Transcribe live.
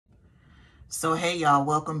So, hey, y'all,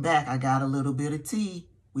 welcome back. I got a little bit of tea.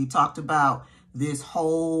 We talked about this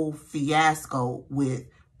whole fiasco with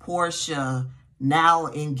Porsha now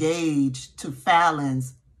engaged to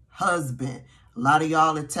Falynn's husband. A lot of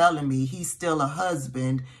y'all are telling me he's still a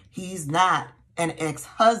husband. He's not an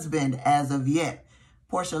ex-husband as of yet.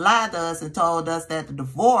 Porsha lied to us and told us that the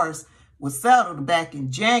divorce was settled back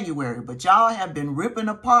in January, but y'all have been ripping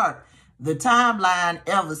apart the timeline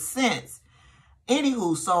ever since.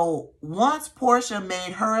 Anywho, so once Porsha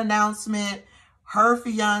made her announcement, her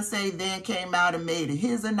fiance then came out and made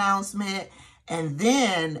his announcement. And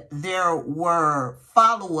then there were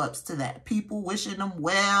follow-ups to that. People wishing them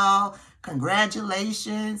well,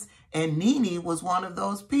 congratulations. And NeNe was one of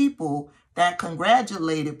those people that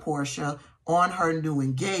congratulated Porsha on her new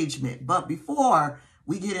engagement. But before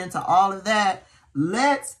we get into all of that,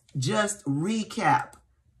 let's just recap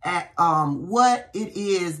at what it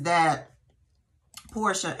is that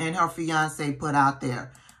Porsha and her fiance put out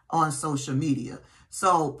there on social media.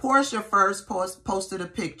 So Porsha first posted a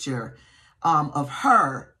picture of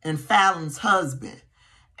her and Falynn's husband.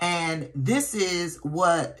 And this is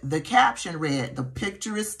what the caption read. The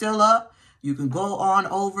picture is still up. You can go on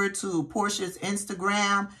over to Porsha's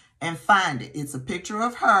Instagram and find it. It's a picture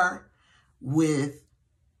of her with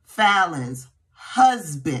Falynn's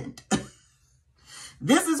husband.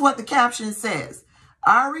 This is what the caption says.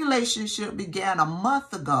 Our relationship began a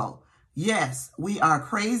month ago. Yes, we are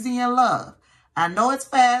crazy in love. I know it's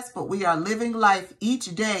fast, but we are living life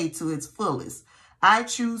each day to its fullest. I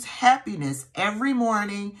choose happiness every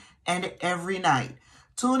morning and every night,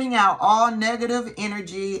 tuning out all negative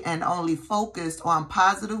energy and only focused on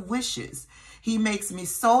positive wishes. He makes me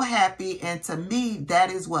so happy, and to me, that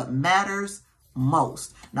is what matters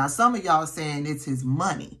most. Now, some of y'all are saying it's his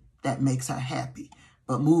money that makes her happy,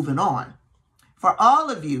 but moving on. For all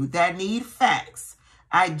of you that need facts,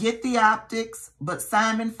 I get the optics, but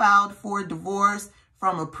Simon filed for divorce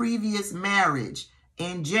from a previous marriage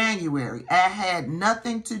in January. I had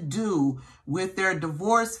nothing to do with their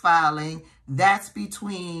divorce filing. That's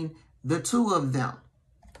between the two of them.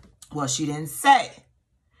 Well, she didn't say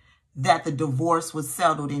that the divorce was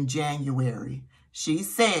settled in January. She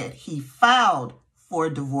said he filed for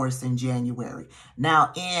divorce in January.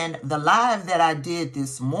 Now, in the live that I did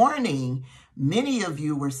this morning, many of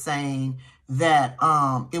you were saying that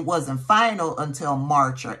it wasn't final until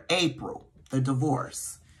March or April, the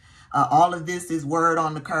divorce. All of this is word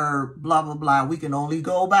on the curb, blah, blah, blah. We can only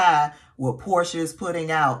go by what Porsha is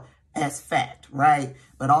putting out as fact, right?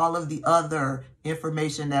 But all of the other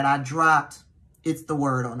information that I dropped, it's the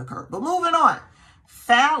word on the curb. But moving on,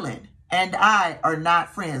 Falynn and I are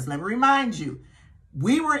not friends. Let me remind you,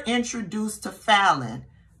 we were introduced to Falynn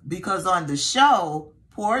because on the show,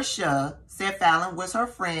 Porsha said Falynn was her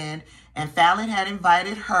friend, and Falynn had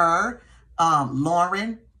invited her,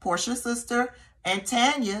 Lauren, Porsha's sister, and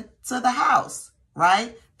Tanya to the house,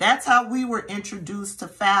 right? That's how we were introduced to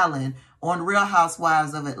Falynn on Real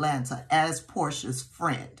Housewives of Atlanta as Porsha's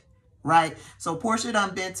friend, right? So Porsha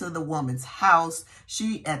done been to the woman's house.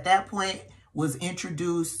 She, at that point, was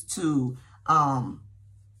introduced to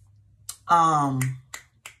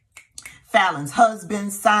Falynn's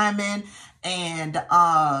husband, Simon, and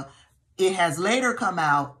it has later come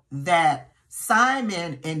out that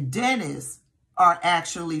Simon and Dennis are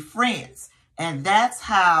actually friends. And that's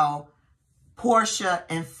how Porsha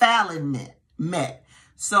and Falynn met.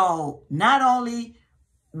 So not only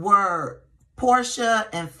were Porsha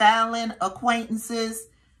and Falynn acquaintances,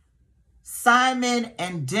 Simon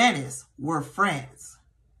and Dennis were friends.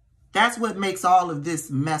 That's what makes all of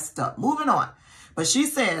this messed up. Moving on. But she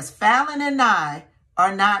says, Falynn and I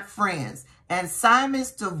are not friends, and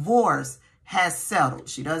Simon's divorce has settled.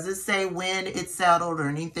 She doesn't say when it settled or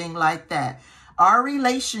anything like that. Our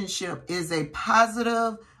relationship is a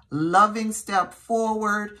positive, loving step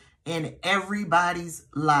forward in everybody's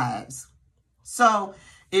lives. So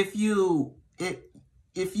if you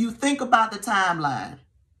think about the timeline,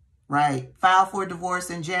 right? Filed for divorce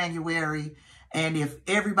in January, and if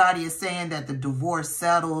everybody is saying that the divorce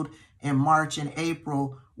settled in March and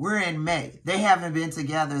April, we're in May. They haven't been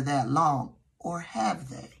together that long, or have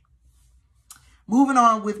they? Moving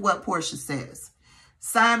on with what Porsha says.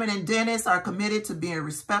 Simon and Dennis are committed to being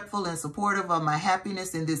respectful and supportive of my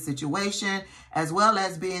happiness in this situation, as well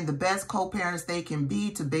as being the best co-parents they can be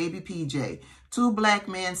to baby PJ. Two black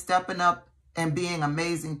men stepping up and being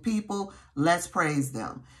amazing people. Let's praise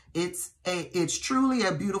them. It's truly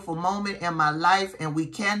a beautiful moment in my life, and we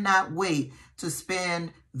cannot wait to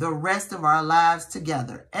spend the rest of our lives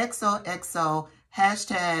together. XOXO,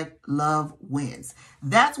 hashtag love wins.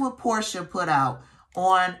 That's what Porsha put out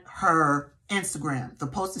on her Instagram. The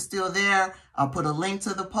post is still there. I'll put a link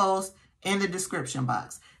to the post in the description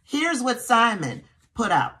box. Here's what Simon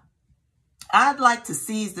put out. I'd like to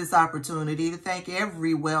seize this opportunity to thank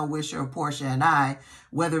every well-wisher of Porsha and I,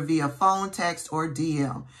 whether via phone, text, or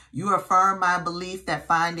DM. You affirm my belief that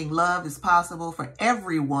finding love is possible for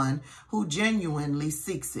everyone who genuinely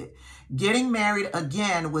seeks it. Getting married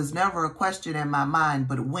again was never a question in my mind,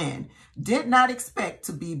 but when. Did not expect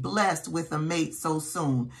to be blessed with a mate so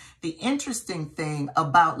soon. The interesting thing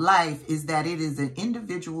about life is that it is an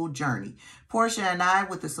individual journey. Porsha and I,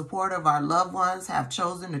 with the support of our loved ones, have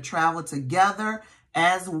chosen to travel together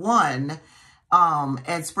as one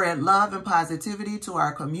and spread love and positivity to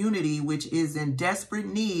our community, which is in desperate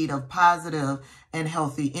need of positive and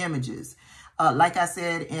healthy images. Like I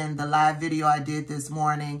said in the live video I did this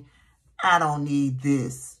morning, I don't need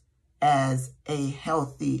this as a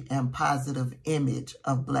healthy and positive image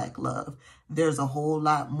of Black love. There's a whole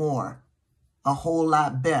lot more, a whole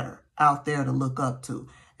lot better out there to look up to.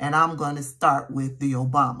 And I'm going to start with the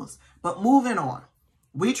Obamas. But moving on,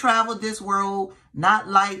 we traveled this world not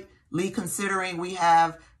lightly, considering we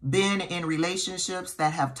have been in relationships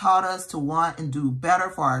that have taught us to want and do better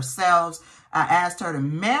for ourselves. I asked her to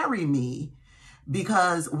marry me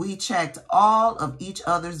because we checked all of each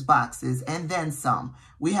other's boxes and then some.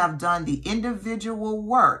 We have done the individual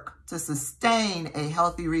work to sustain a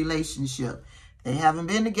healthy relationship. They haven't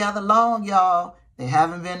been together long, y'all. They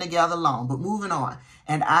haven't been together long, but moving on.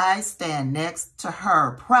 And I stand next to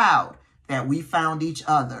her, proud that we found each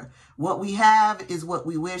other. What we have is what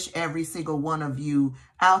we wish every single one of you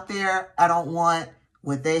out there. I don't want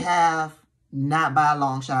what they have, not by a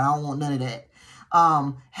long shot. I don't want none of that.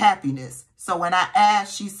 Happiness. So when I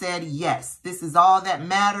asked, she said, yes, this is all that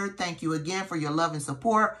mattered. Thank you again for your love and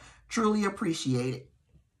support. Truly appreciate it.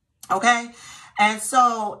 Okay. And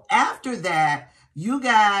so after that, you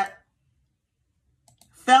got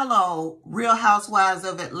fellow Real Housewives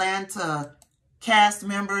of Atlanta cast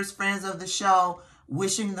members, friends of the show,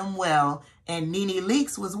 wishing them well. And NeNe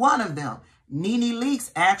Leakes was one of them. NeNe Leakes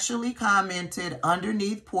actually commented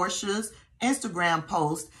underneath Porsha's Instagram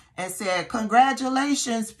post and said,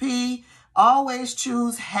 congratulations, P. Always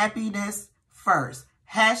choose happiness first.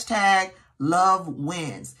 Hashtag love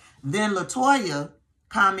wins. Then LaToya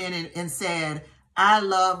commented and said, I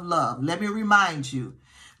love love. Let me remind you,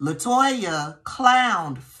 LaToya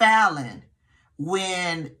clowned Falynn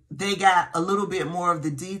when they got a little bit more of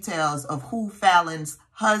the details of who Falynn's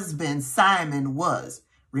husband, Simon, was.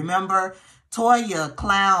 Remember, Toya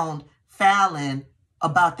clowned Falynn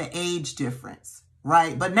about the age difference,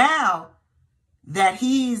 right? But now that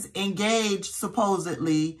he's engaged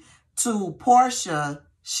supposedly to Porsha,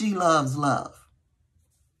 she loves love.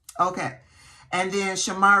 Okay. And then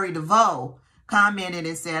Shamari DeVoe commented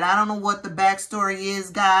and said, I don't know what the backstory is,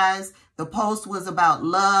 guys. The post was about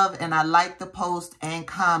love, and I like the post and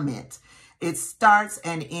comment. It starts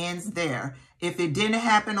and ends there. If it didn't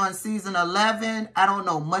happen on season 11, I don't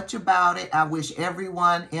know much about it. I wish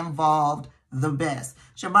everyone involved the best.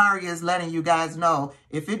 Shamari is letting you guys know,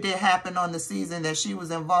 if it did happen on the season that she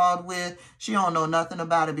was involved with, she don't know nothing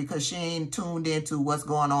about it because she ain't tuned into what's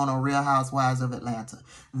going on Real Housewives of Atlanta.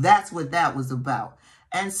 That's what that was about.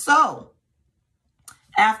 And so,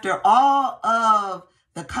 after all of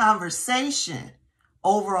the conversation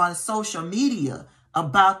over on social media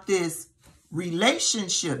about this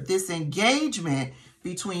relationship, this engagement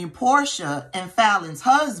between Porsha and Falynn's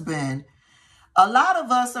husband, a lot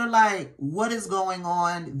of us are like, what is going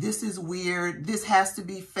on? This is weird. This has to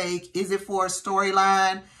be fake. Is it for a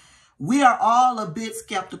storyline? We are all a bit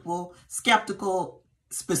skeptical,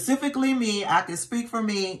 specifically me. I can speak for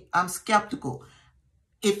me. I'm skeptical.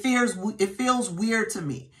 It feels weird to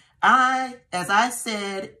me. As I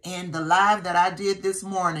said in the live that I did this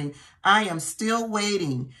morning, I am still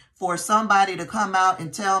waiting for somebody to come out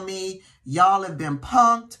and tell me y'all have been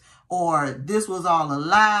punked or this was all a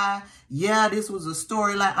lie. Yeah, this was a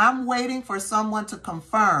storyline. I'm waiting for someone to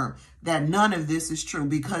confirm that none of this is true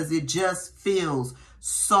because it just feels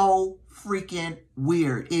so freaking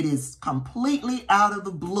weird. It is completely out of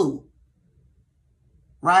the blue,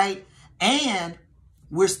 right? And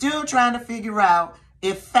we're still trying to figure out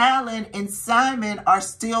if Falynn and Simon are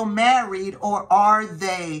still married or are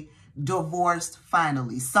they divorced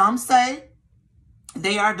finally. Some say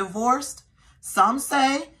they are divorced. Some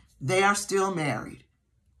say they are still married.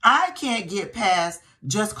 I can't get past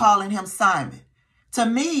just calling him Simon. To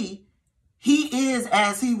me, he is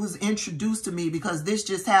as he was introduced to me because this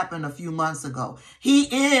just happened a few months ago. He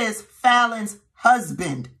is Falynn's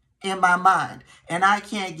husband in my mind, and I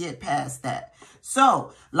can't get past that.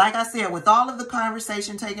 So, like I said, with all of the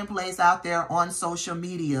conversation taking place out there on social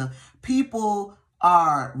media, People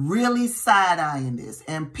are really side-eyeing this,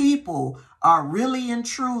 and people are really and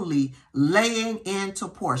truly laying into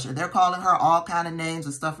Porsha. They're calling her all kind of names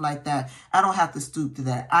and stuff like that. I don't have to stoop to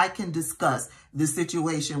that. I can discuss the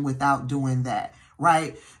situation without doing that,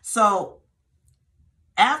 right? So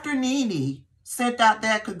after NeNe sent out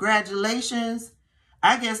that congratulations,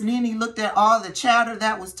 I guess NeNe looked at all the chatter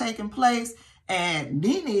that was taking place, and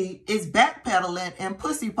NeNe is backpedaling and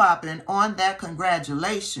pussy popping on that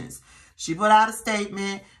congratulations. She put out a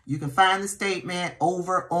statement. You can find the statement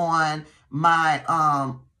over on my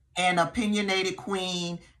An Opinionated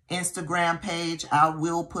Queen Instagram page. I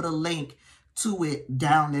will put a link to it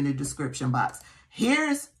down in the description box.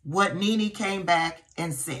 Here's what NeNe came back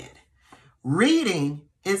and said. Reading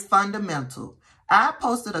is fundamental. I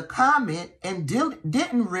posted a comment and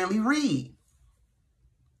didn't really read.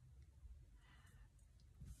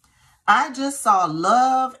 I just saw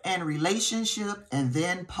love and relationship and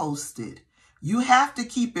then posted. You have to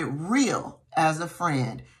keep it real as a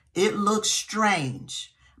friend. It looks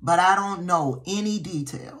strange, but I don't know any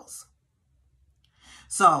details.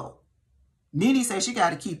 So NeNe said she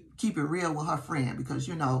got to keep it real with her friend because,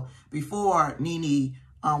 you know, before NeNe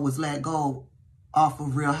was let go off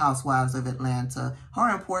of Real Housewives of Atlanta, her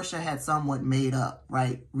and Porsha had somewhat made up,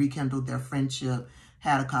 right? Rekindled their friendship,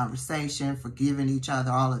 had a conversation, forgiving each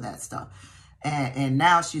other, all of that stuff. And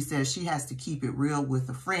now she says she has to keep it real with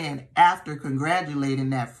a friend after congratulating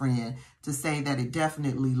that friend to say that it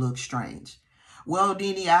definitely looks strange. Well,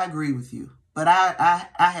 NeNe, I agree with you. But I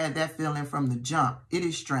had that feeling from the jump. It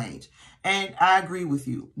is strange. And I agree with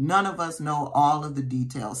you. None of us know all of the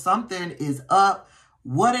details. Something is up.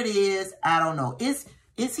 What it is, I don't know. Is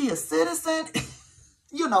he a citizen?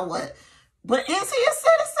 You know what? But is he a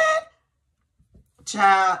citizen?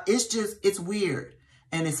 Child, it's weird.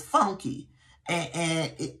 And it's funky.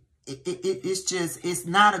 And it's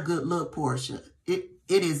not a good look, Porsha. It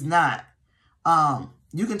is not.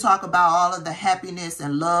 You can talk about all of the happiness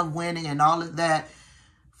and love winning and all of that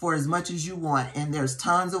for as much as you want. And there's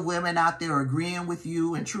tons of women out there agreeing with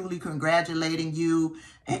you and truly congratulating you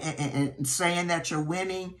and saying that you're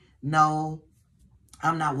winning. No,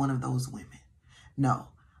 I'm not one of those women. No.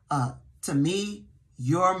 To me,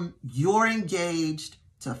 you're engaged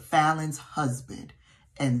to Falyn's husband.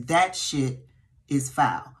 And that shit is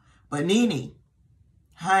foul. But NeNe,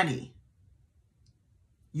 honey,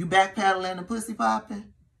 you backpedaling and pussy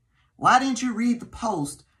popping? Why didn't you read the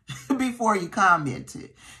post before you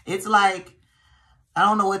commented? It's like, I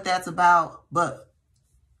don't know what that's about, but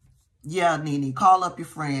yeah, NeNe, call up your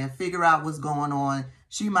friend, figure out what's going on.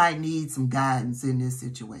 She might need some guidance in this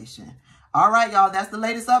situation. All right, y'all, that's the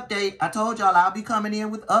latest update. I told y'all I'll be coming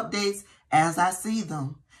in with updates as I see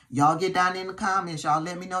them. Y'all get down in the comments. Y'all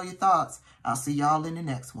let me know your thoughts. I'll see y'all in the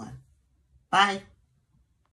next one. Bye.